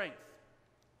own strength.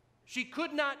 She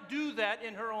could not do that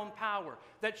in her own power,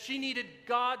 that she needed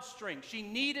God's strength. She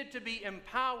needed to be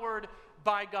empowered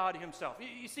by God Himself.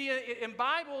 You see, in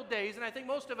Bible days, and I think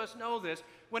most of us know this,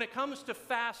 when it comes to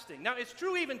fasting, now it's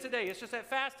true even today, it's just that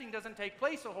fasting doesn't take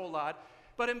place a whole lot,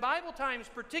 but in Bible times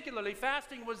particularly,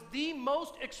 fasting was the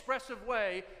most expressive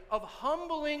way of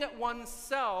humbling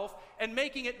oneself and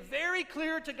making it very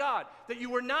clear to God that you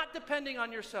were not depending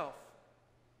on yourself.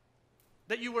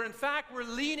 That you were, in fact, were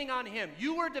leaning on Him.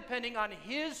 You were depending on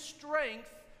His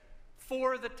strength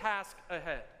for the task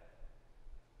ahead.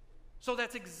 So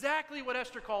that's exactly what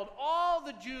Esther called all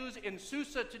the Jews in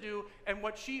Susa to do, and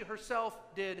what she herself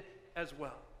did as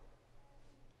well.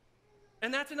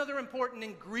 And that's another important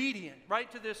ingredient,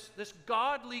 right, to this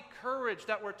godly courage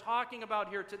that we're talking about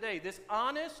here today. This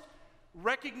honest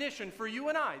recognition for you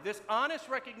and I, this honest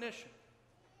recognition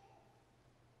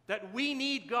that we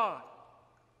need God.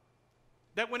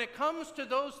 That when it comes to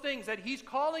those things that He's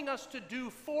calling us to do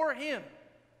for Him,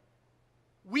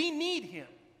 we need Him.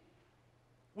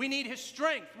 We need His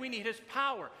strength. We need His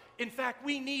power. In fact,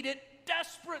 we need it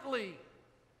desperately.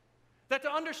 That to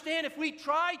understand, if we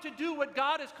try to do what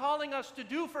God is calling us to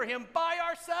do for Him by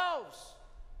ourselves,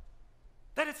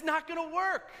 that it's not going to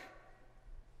work.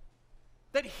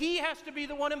 That He has to be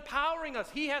the one empowering us.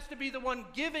 He has to be the one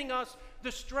giving us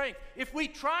the strength. If we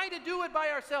try to do it by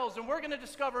ourselves, then we're going to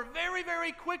discover very,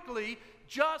 very quickly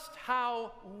just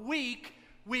how weak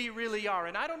we really are.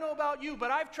 And I don't know about you,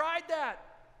 but I've tried that.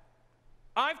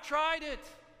 I've tried it,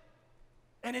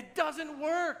 and it doesn't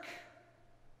work.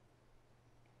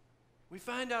 We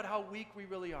find out how weak we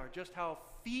really are, just how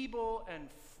feeble and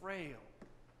frail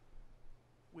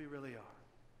we really are.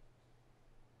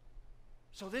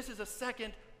 So this is a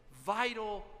second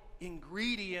vital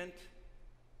ingredient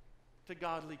to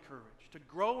godly courage, to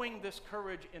growing this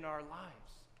courage in our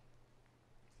lives.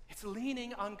 It's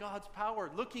leaning on God's power,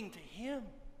 looking to Him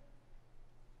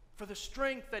for the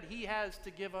strength that He has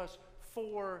to give us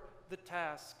for the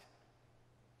task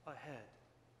ahead.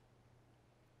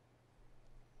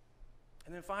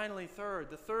 And then finally,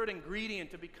 the third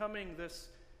ingredient to becoming this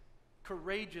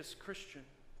courageous Christian,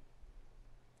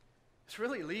 it's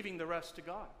really leaving the rest to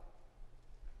God.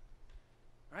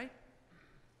 Right?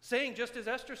 Saying, just as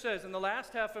Esther says in the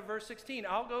last half of verse 16,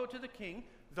 I'll go to the king,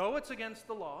 though it's against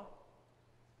the law,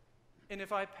 and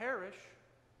if I perish,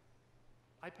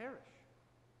 I perish.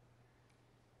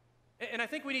 And I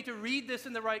think we need to read this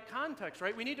in the right context,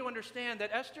 right? We need to understand that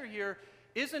Esther here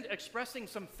isn't expressing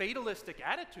some fatalistic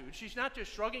attitude. She's not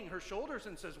just shrugging her shoulders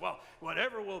and says, well,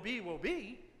 whatever will be, will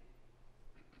be.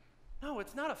 No,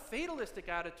 it's not a fatalistic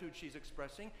attitude she's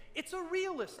expressing. It's a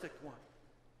realistic one.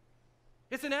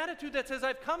 It's an attitude that says,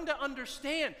 I've come to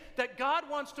understand that God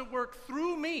wants to work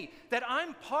through me, that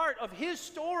I'm part of His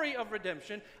story of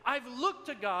redemption. I've looked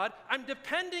to God. I'm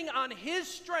depending on His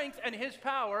strength and His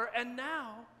power, and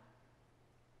now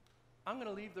I'm going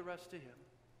to leave the rest to Him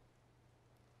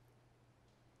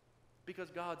because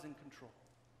God's in control.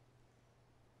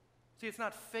 See, it's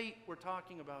not fate we're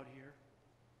talking about here.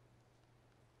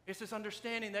 It's this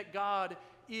understanding that God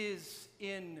is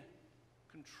in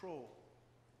control.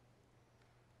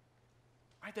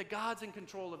 Right? That God's in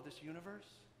control of this universe.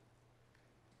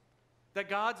 That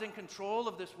God's in control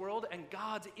of this world, and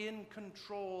God's in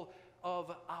control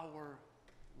of our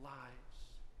lives.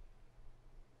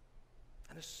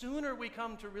 And the sooner we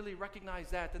come to really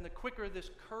recognize that, then the quicker this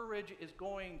courage is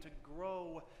going to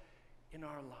grow in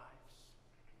our lives.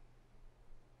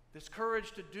 This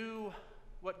courage to do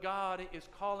what God is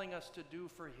calling us to do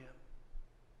for Him,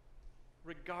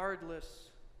 regardless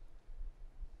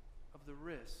of the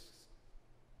risks.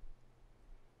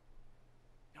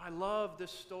 I love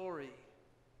this story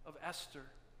of Esther.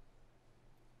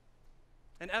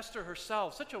 And Esther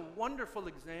herself, such a wonderful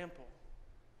example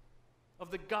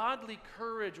of the godly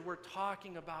courage we're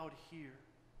talking about here.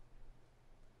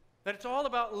 That it's all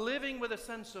about living with a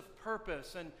sense of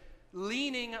purpose and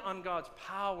leaning on God's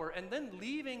power and then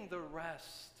leaving the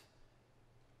rest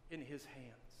in His hands.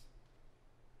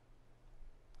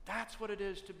 That's what it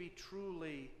is to be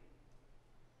truly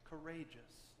courageous.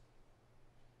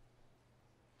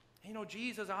 You know,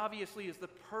 Jesus obviously is the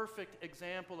perfect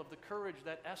example of the courage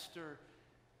that Esther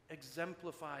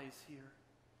exemplifies here.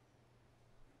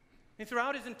 And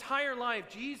throughout His entire life,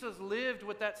 Jesus lived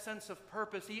with that sense of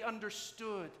purpose. He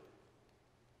understood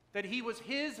that He was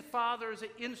His Father's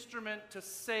instrument to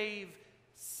save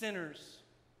sinners.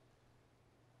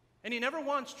 And He never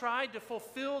once tried to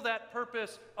fulfill that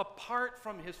purpose apart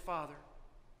from His Father.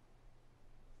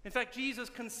 In fact, Jesus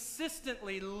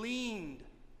consistently leaned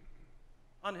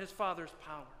on His Father's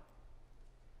power,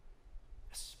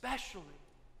 especially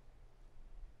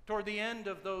toward the end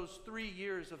of those 3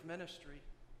 years of ministry,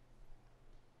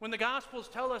 when the Gospels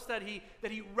tell us that he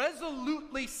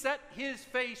resolutely set His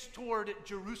face toward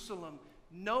Jerusalem,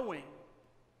 knowing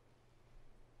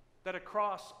that a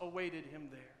cross awaited Him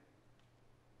there.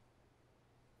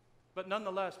 But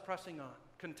nonetheless pressing on,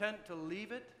 content to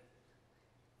leave it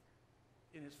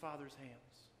in His Father's hands.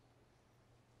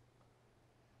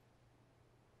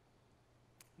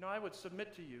 Now, I would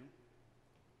submit to you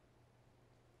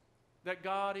that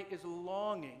God is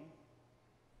longing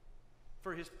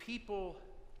for His people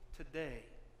today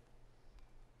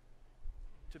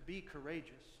to be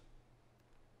courageous,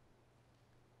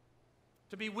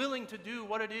 to be willing to do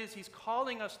what it is He's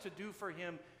calling us to do for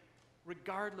Him,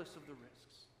 regardless of the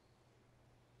risks.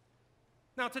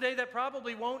 Now, today that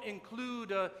probably won't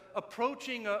include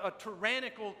approaching a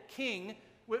tyrannical king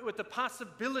with the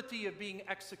possibility of being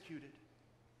executed.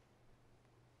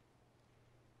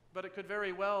 But it could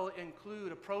very well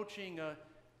include approaching a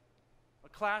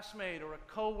classmate or a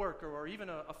coworker or even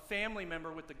a family member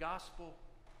with the gospel,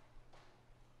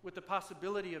 with the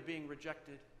possibility of being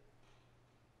rejected.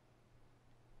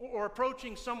 Or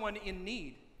approaching someone in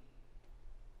need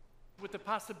with the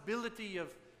possibility of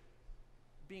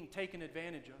being taken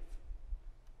advantage of.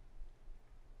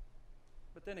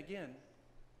 But then again,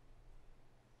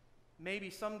 maybe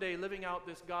someday living out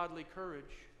this godly courage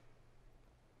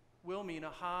will mean a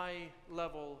high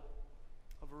level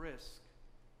of risk.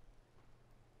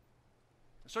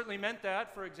 It certainly meant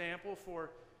that, for example,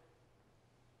 for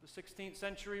the 16th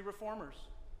century reformers.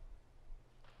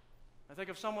 I think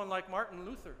of someone like Martin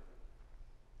Luther.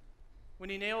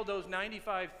 When he nailed those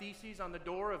 95 theses on the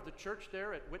door of the church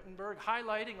there at Wittenberg,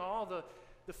 highlighting all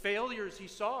the failures he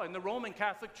saw in the Roman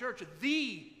Catholic Church,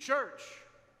 the church.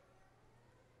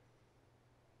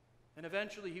 And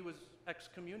eventually he was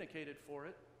excommunicated for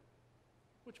it,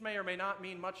 which may or may not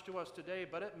mean much to us today,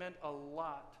 but it meant a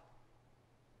lot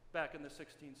back in the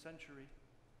 16th century.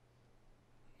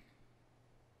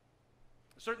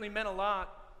 It certainly meant a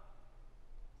lot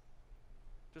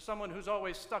to someone who's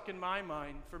always stuck in my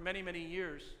mind for many, many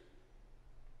years.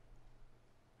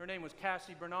 Her name was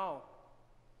Cassie Bernal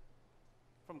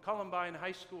from Columbine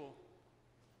High School,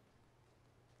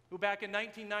 who back in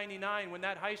 1999, when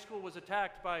that high school was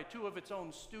attacked by 2 of its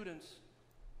own students,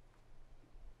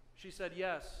 she said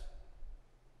yes,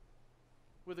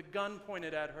 with a gun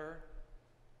pointed at her.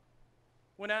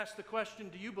 When asked the question,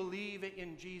 "Do you believe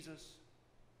in Jesus?"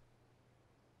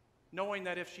 knowing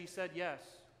that if she said yes,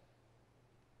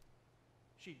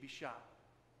 she'd be shot.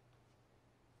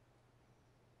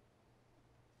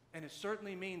 And it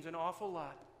certainly means an awful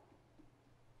lot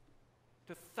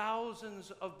to thousands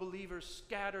of believers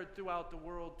scattered throughout the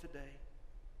world today.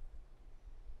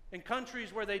 In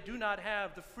countries where they do not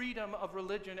have the freedom of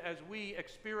religion as we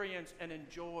experience and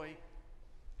enjoy.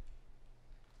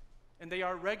 And they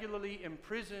are regularly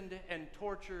imprisoned and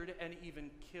tortured and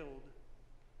even killed,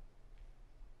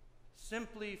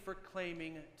 simply for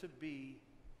claiming to be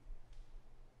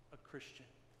a Christian.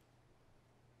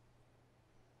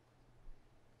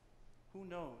 Who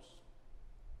knows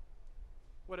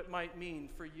what it might mean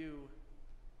for you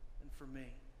and for me?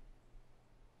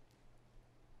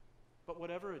 But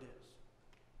whatever it is,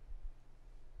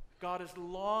 God is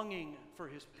longing for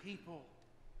his people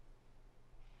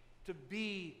to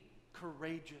be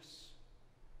courageous,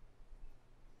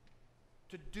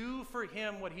 to do for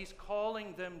him what he's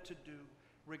calling them to do,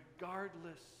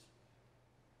 regardless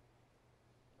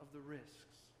of the risks.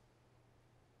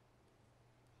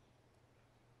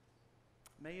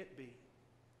 May it be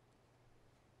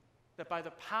that by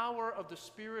the power of the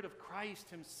Spirit of Christ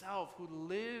himself, who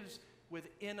lives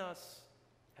within us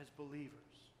as believers,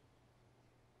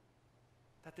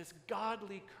 that this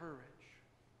godly courage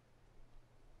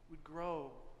would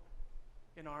grow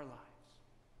in our lives.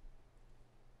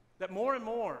 That more and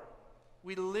more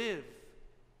we live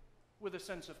with a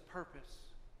sense of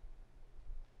purpose.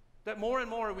 That more and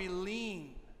more we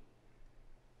lean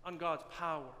on God's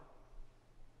power.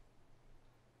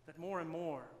 That more and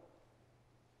more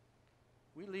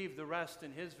we leave the rest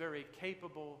in his very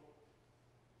capable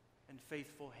and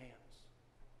faithful hands.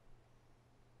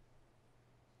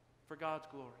 For God's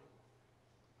glory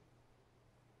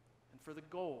and for the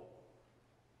goal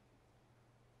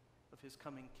of his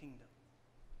coming kingdom.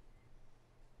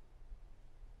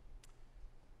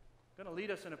 I'm going to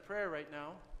lead us in a prayer right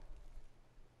now.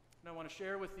 And I want to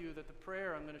share with you that the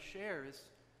prayer I'm going to share is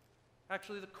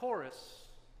actually the chorus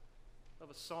of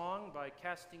a song by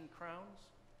Casting Crowns,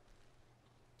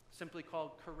 simply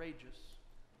called Courageous.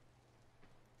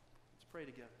 Let's pray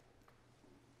together.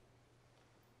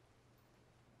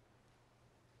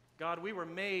 God, we were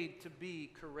made to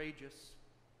be courageous,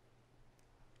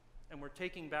 and we're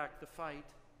taking back the fight.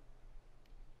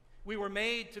 We were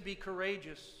made to be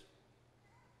courageous,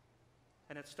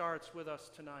 and it starts with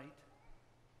us tonight.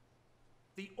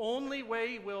 The only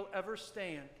way we'll ever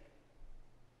stand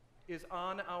is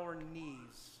on our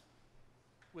knees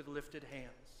with lifted hands.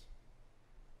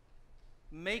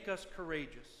 Make us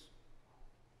courageous.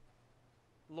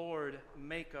 Lord,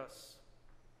 make us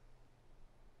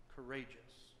courageous.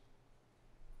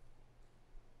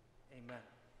 Amen.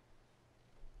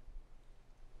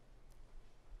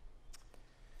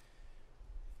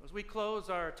 As we close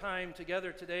our time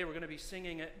together today, we're going to be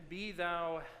singing Be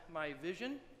Thou My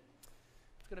Vision.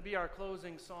 It's going to be our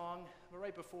closing song. But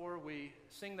right before we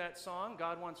sing that song,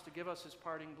 God wants to give us his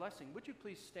parting blessing. Would you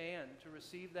please stand to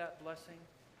receive that blessing?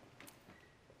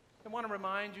 I want to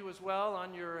remind you as well,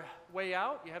 on your way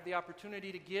out, you have the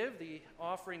opportunity to give. The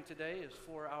offering today is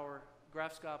for our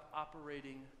Graafschap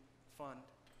operating fund.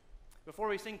 Before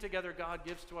we sing together, God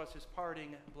gives to us his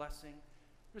parting blessing.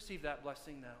 Receive that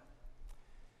blessing now.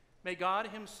 May God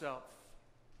himself,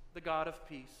 the God of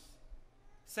peace,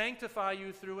 sanctify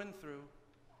you through and through.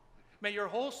 May your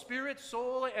whole spirit,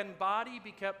 soul, and body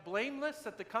be kept blameless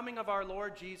at the coming of our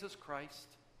Lord Jesus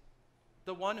Christ.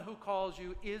 The one who calls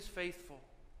you is faithful,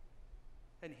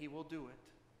 and he will do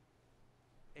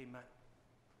it. Amen.